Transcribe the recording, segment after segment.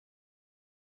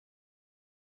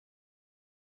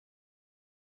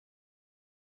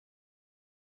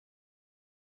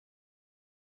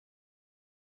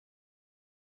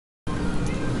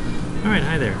Alright,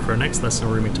 hi there. For our next lesson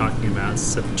we're going to be talking about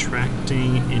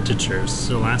subtracting integers.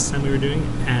 So last time we were doing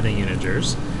adding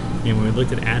integers, and when we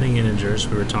looked at adding integers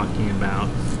we were talking about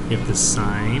if the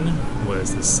sign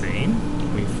was the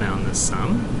same, we found the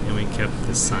sum, and we kept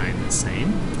the sign the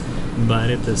same. But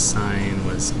if the sign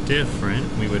was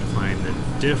different, we would find the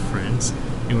difference,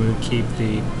 and we would keep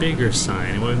the bigger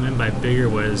sign. And what we meant by bigger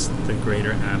was the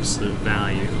greater absolute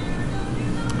value.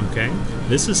 Okay,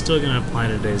 this is still going to apply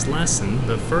to today's lesson,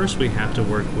 but first we have to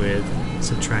work with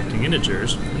subtracting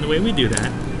integers. And the way we do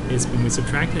that is when we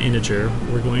subtract an integer,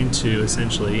 we're going to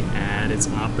essentially add its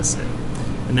opposite.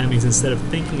 And that means instead of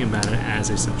thinking about it as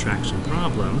a subtraction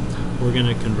problem, we're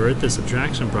going to convert the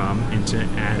subtraction problem into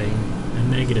adding a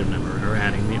negative number, or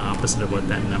adding the opposite of what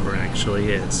that number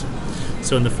actually is.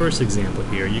 So in the first example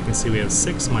here, you can see we have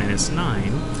 6 minus 9,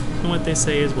 and what they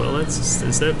say is, well, let's,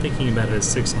 instead of thinking about it as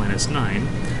 6 minus 9,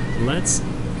 let's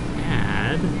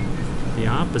add the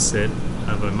opposite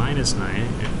of a minus 9,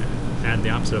 add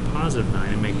the opposite of positive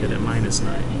 9 and make it a minus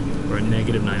 9, or a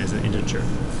negative 9 as an integer.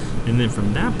 And then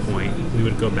from that point, we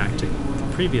would go back to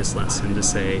the previous lesson to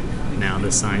say, now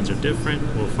the signs are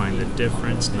different, we'll find the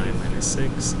difference, 9 minus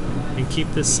 6, and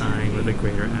keep the sign with a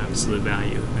greater absolute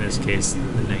value, in this case,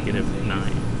 the negative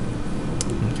 9.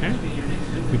 Okay?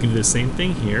 We can do the same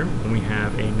thing here when we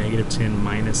have a negative 10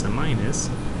 minus a minus.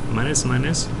 Minus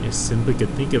minus, you simply could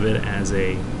think of it as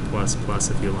a plus plus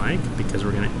if you like, because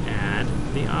we're going to add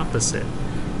the opposite.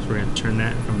 So we're going to turn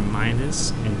that from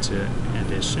minus into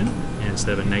addition, and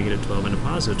instead of a negative 12 into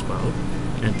positive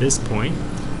 12. And at this point,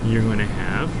 you're going to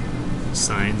have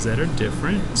signs that are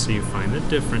different, so you find the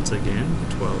difference again.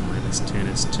 12 minus 10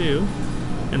 is 2,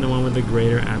 and the one with the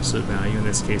greater absolute value, in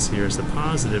this case here, is the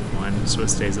positive one, so it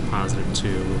stays a positive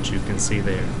 2, which you can see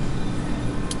there.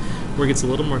 Where it gets a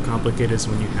little more complicated is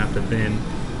when you have to then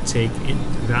take in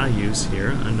values here,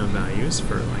 unknown values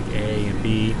for like a and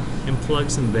b, and plug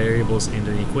some variables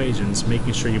into the equations,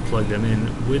 making sure you plug them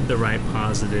in with the right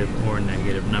positive or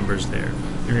negative numbers there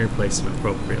and replace them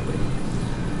appropriately.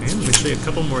 Okay, let me show you a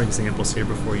couple more examples here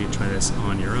before you try this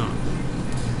on your own.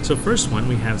 So first one,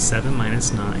 we have 7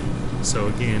 minus 9. So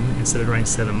again, instead of writing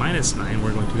 7 minus 9,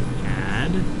 we're going to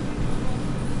add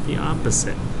the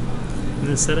opposite. And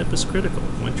the setup is critical.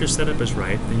 Once your setup is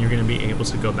right, then you're going to be able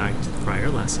to go back to the prior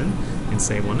lesson and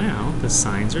say, well, now the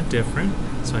signs are different,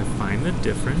 so I find the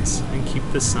difference and keep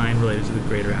the sign related to the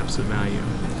greater absolute value.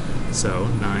 So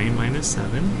 9 minus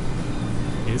 7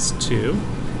 is 2,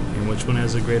 and which one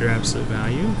has a greater absolute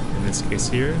value? In this case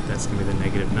here, that's going to be the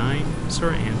negative 9, so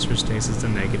our answer stays as the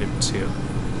negative 2.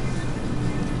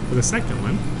 For the second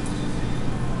one,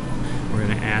 we're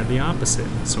going to add the opposite.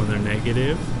 So when they're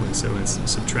negative, so when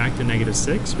subtract a negative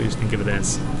 6, we just think of it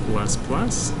as plus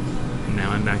plus. And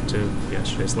now I'm back to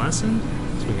yesterday's lesson.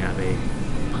 So we have a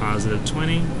positive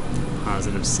 20,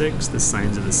 positive 6. The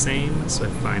signs are the same, so I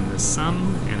find the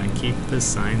sum and I keep the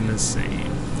sign the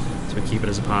same. So I keep it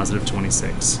as a positive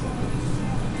 26.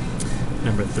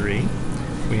 Number 3,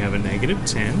 we have a negative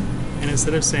 10, and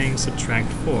instead of saying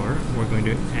subtract 4, we're going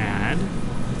to add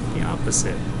the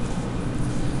opposite.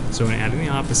 So when adding the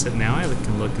opposite, now I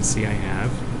can look and see I have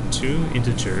two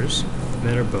integers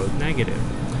that are both negative,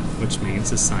 which means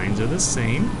the signs are the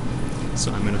same.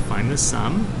 So I'm going to find the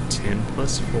sum. 10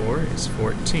 plus 4 is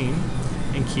 14,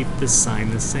 and keep the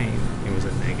sign the same. It was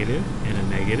a negative and a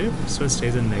negative, so it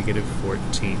stays a negative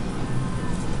 14.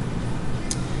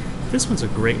 This one's a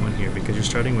great one here because you're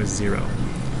starting with 0.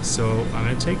 So I'm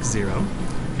going to take 0,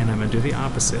 and I'm going to do the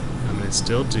opposite. I'm going to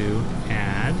still do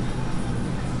add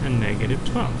a negative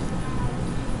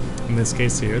 12. In this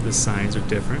case here, the signs are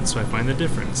different, so I find the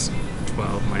difference.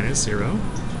 12 minus 0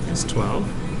 is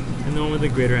 12, and the one with the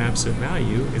greater absolute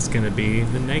value is going to be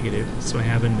the negative, so I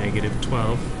have a negative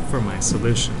 12 for my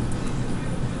solution.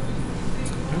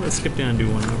 Now let's skip down and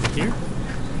do one over here.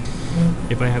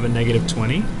 If I have a negative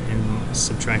 20 and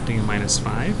subtracting a minus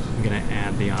 5, I'm going to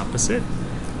add the opposite.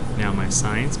 Now my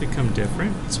signs become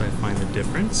different, so I find the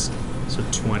difference. So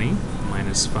 20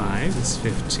 minus 5 is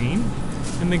 15,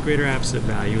 and the greater absolute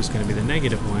value is going to be the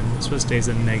negative 1, so it stays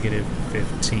at negative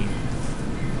 15.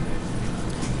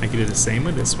 I can do the same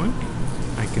with this one.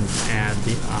 I can add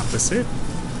the opposite.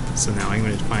 So now I'm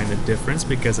going to find the difference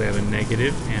because I have a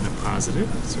negative and a positive.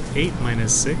 So 8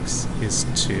 minus 6 is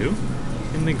 2,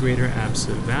 and the greater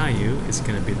absolute value is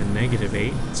going to be the negative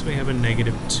 8, so we have a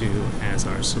negative 2 as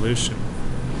our solution.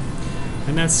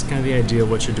 And that's kind of the idea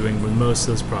of what you're doing with most of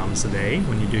those problems today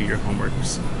when you do your homework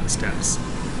steps.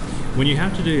 When you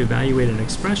have to evaluate an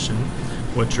expression,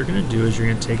 what you're going to do is you're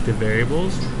going to take the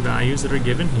variables, values that are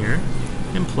given here,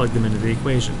 and plug them into the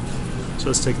equation. So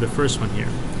let's take the first one here.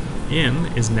 m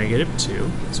is negative 2,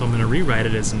 so I'm going to rewrite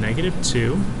it as negative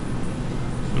 2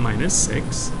 minus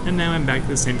 6, and now I'm back to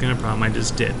the same kind of problem I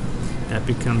just did. That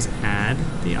becomes add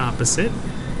the opposite,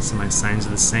 so my signs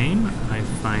are the same. I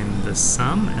find the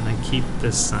sum, and I keep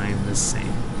the sign the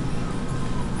same.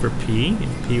 For p,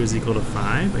 if p was equal to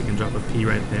 5, I can drop a p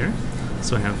right there.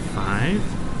 So I have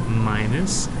 5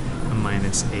 minus a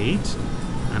minus 8.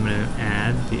 I'm going to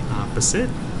add the opposite.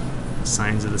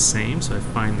 Signs are the same, so I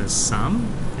find the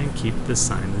sum and keep the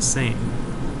sign the same.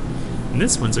 And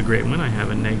this one's a great one. I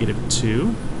have a negative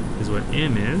 2 is what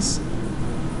m is.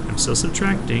 I'm still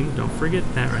subtracting, don't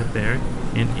forget that right there.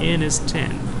 And n is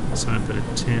 10, so I'm going to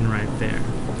put a 10 right there.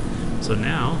 So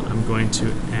now I'm going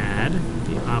to add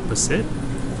the opposite.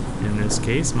 In this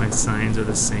case, my signs are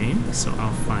the same, so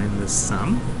I'll find the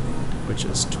sum, which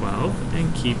is 12,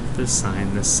 and keep the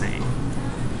sign the same.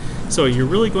 So you're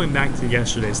really going back to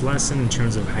yesterday's lesson in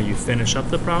terms of how you finish up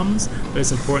the problems, but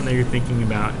it's important that you're thinking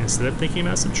about, instead of thinking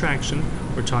about subtraction,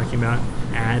 we're talking about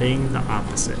adding the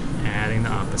opposite,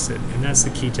 and that's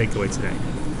the key takeaway today.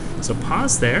 So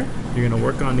pause there. You're going to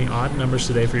work on the odd numbers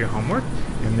today for your homework,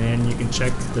 and then you can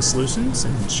check the solutions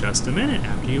in just a minute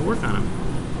after you work on them.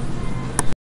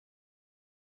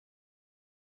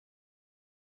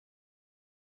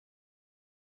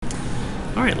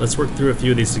 Alright, let's work through a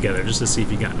few of these together just to see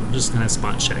if you got them. Just kind of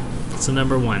spot check. So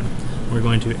number 1, we're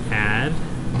going to add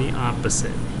the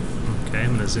opposite. Okay,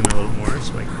 I'm going to zoom in a little more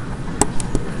so I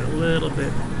can get a little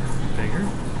bit bigger.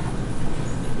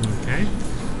 Okay,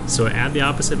 so add the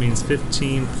opposite means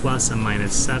 15 plus a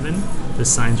minus 7. The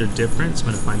signs are different, so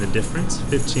I'm going to find the difference.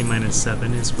 15 minus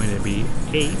 7 is going to be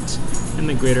 8, and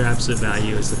the greater absolute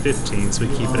value is the 15, so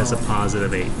we keep it as a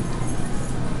positive 8.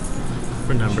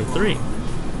 For number 3.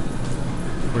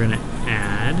 We're going to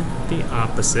add the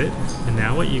opposite, and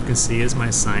now what you can see is my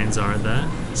signs are the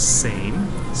same.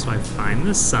 So I find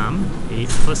the sum, 8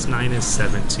 plus 9 is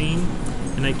 17,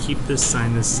 and I keep this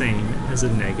sign the same as a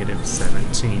negative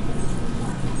 17.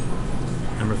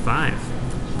 Number 5,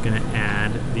 I'm going to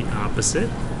add the opposite.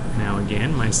 Now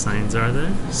again, my signs are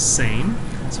the same,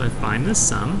 so I find the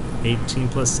sum, 18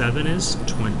 plus 7 is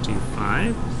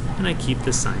 25, and I keep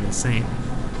the sign the same.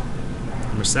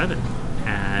 Number 7.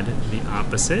 Add the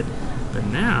opposite, but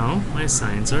now my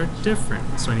signs are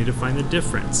different, so I need to find the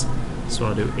difference. So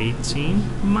I'll do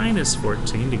 18 minus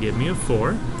 14 to give me a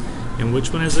 4, and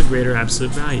which one has a greater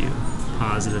absolute value?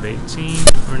 Positive 18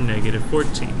 or negative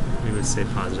 14? We would say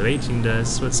positive 18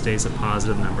 does, so it stays a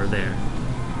positive number there.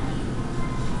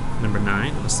 Number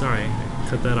 9, oh sorry, I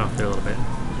cut that off there a little bit.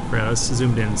 I was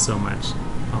zoomed in so much,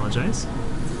 apologize.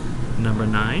 Number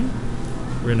 9,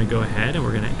 we're going to go ahead and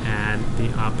we're going to add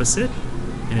the opposite.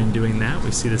 And in doing that,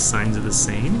 we see the signs are the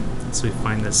same. So we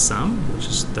find the sum, which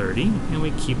is 30, and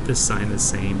we keep the sign the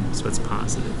same, so it's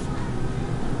positive.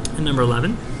 And number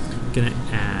 11, we're going to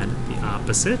add the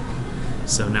opposite.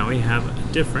 So now we have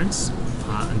a difference,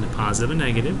 a positive and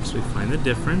negative, so we find the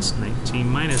difference, 19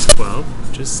 minus 12,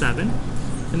 which is 7.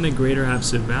 And the greater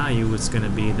absolute value is going to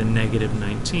be the negative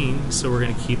 19, so we're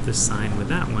going to keep the sign with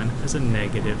that one as a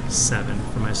negative 7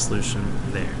 for my solution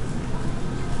there.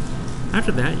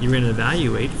 After that, you're going to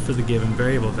evaluate for the given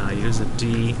variable values of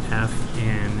d, f,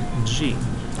 and g.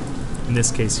 In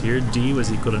this case here, d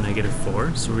was equal to negative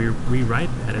 4, so we rewrite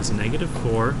that as negative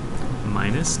 4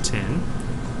 minus 10,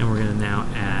 and we're going to now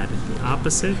add the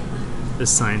opposite. The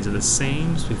signs are the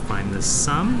same, so we find the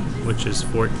sum, which is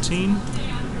 14,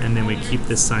 and then we keep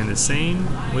this sign the same,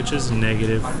 which is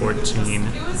negative 14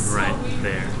 right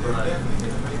there.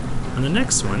 On the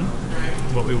next one,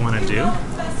 what we want to do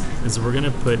is we're going to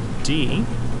put d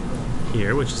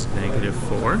here, which is negative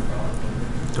 4.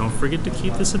 Don't forget to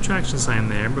keep the subtraction sign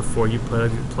there before you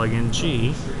plug in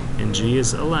g, and g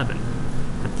is 11.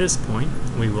 At this point,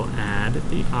 we will add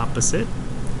the opposite,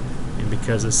 and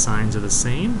because the signs are the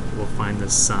same, we'll find the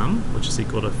sum, which is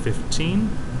equal to 15,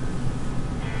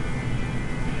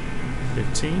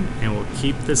 and we'll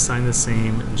keep the sign the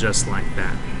same just like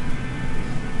that.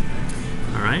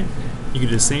 Alright, you can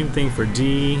do the same thing for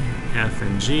d, f,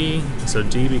 and g. So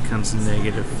d becomes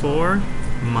negative 4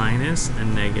 minus a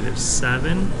negative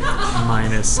 7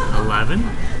 minus 11.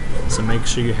 So make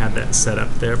sure you have that set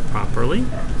up there properly.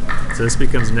 So this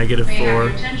becomes negative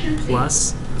 4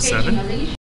 plus 7.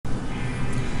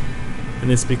 And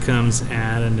this becomes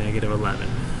add a negative 11.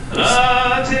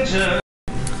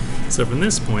 So from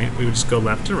this point, we would just go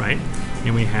left to right,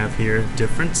 and we have here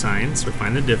different signs. We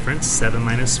find the difference. 7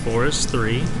 minus 4 is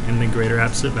 3, and the greater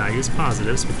absolute value is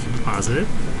positive, so we keep positive.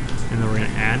 And then we're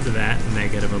going to add to that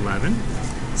negative 11.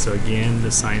 So again,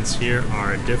 the signs here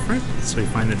are different, so we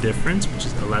find the difference, which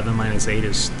is 11 minus 8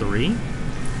 is 3.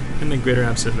 and the greater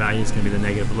absolute value is going to be the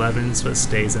negative 11, so it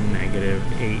stays a negative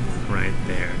 8 right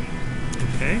there.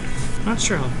 Okay, not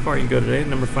sure how far you go today.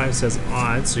 Number 5 says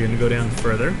odd, so you're going to go down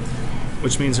further,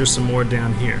 which means there's some more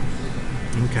down here.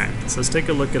 Okay, so let's take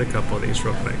a look at a couple of these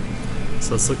real quick.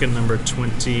 So let's look at number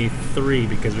 23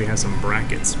 because we have some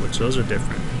brackets, which those are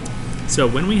different. So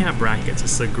when we have brackets,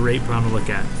 it's a great problem to look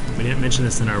at. We didn't mention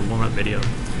this in our warm-up video.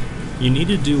 You need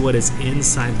to do what is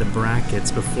inside the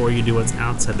brackets before you do what's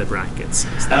outside the brackets.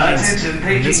 So that means,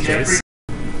 in this case,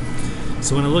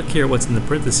 so when I look here what's in the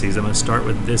parentheses, I'm going to start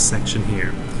with this section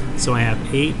here. So I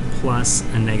have 8 plus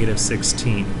a negative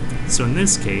 16. So in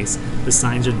this case, the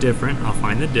signs are different. I'll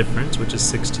find the difference, which is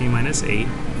 16 minus 8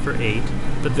 for 8,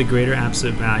 but the greater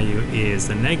absolute value is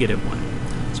the negative one.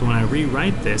 So when I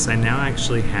rewrite this, I now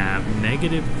actually have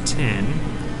negative 10.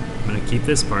 I'm going to keep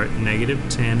this part, negative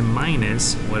 10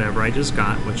 minus whatever I just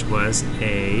got, which was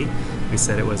we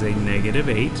said it was a negative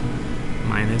 8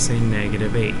 minus a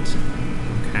negative 8.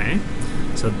 Okay?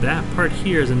 So that part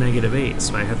here is a negative 8,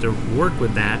 so I have to work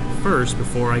with that first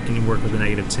before I can work with the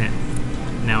negative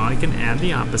 10. Now I can add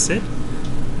the opposite.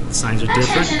 The signs are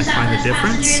different. I find the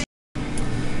difference.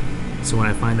 So when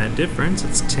I find that difference,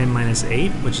 it's 10 minus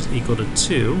 8, which is equal to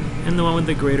 2. And the one with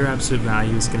the greater absolute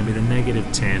value is going to be the negative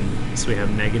 10. So we have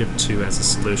negative 2 as a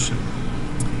solution.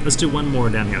 Let's do one more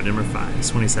down here, number 5, it's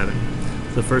 27.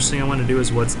 So the first thing I want to do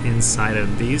is what's inside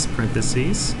of these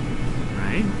parentheses,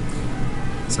 right?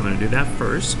 So I'm going to do that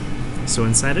first. So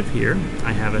inside of here,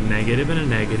 I have a negative, and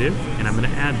I'm going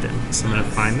to add them. So I'm going to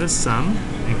find the sum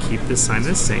and keep this sign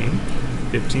the same.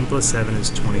 15 plus 7 is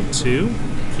 22.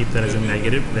 Keep that as a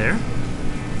negative there.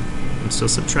 I'm still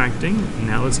subtracting.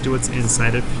 Now let's do what's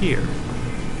inside of here.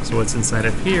 So what's inside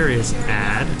of here is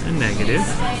add a negative.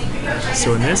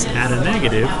 So in this add a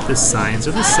negative, the signs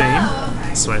are the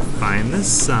same. So I find the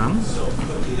sum,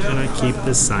 and I keep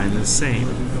the sign the same.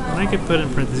 And I can put in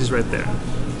parentheses right there.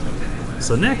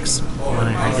 So next, when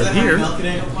I get here,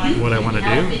 what I want to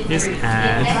do is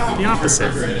add the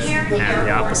opposite. Add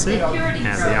the opposite,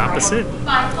 add the opposite.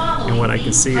 And what I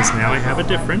can see is now I have a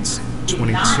difference.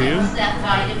 22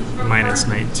 minus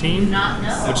 19,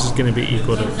 which is going to be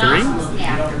equal to 3.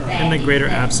 And the greater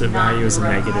absolute value is a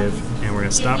negative. And we're going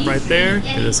to stop right there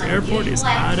because this airport is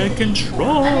out of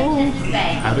control.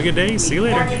 Have a good day. See you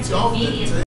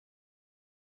later.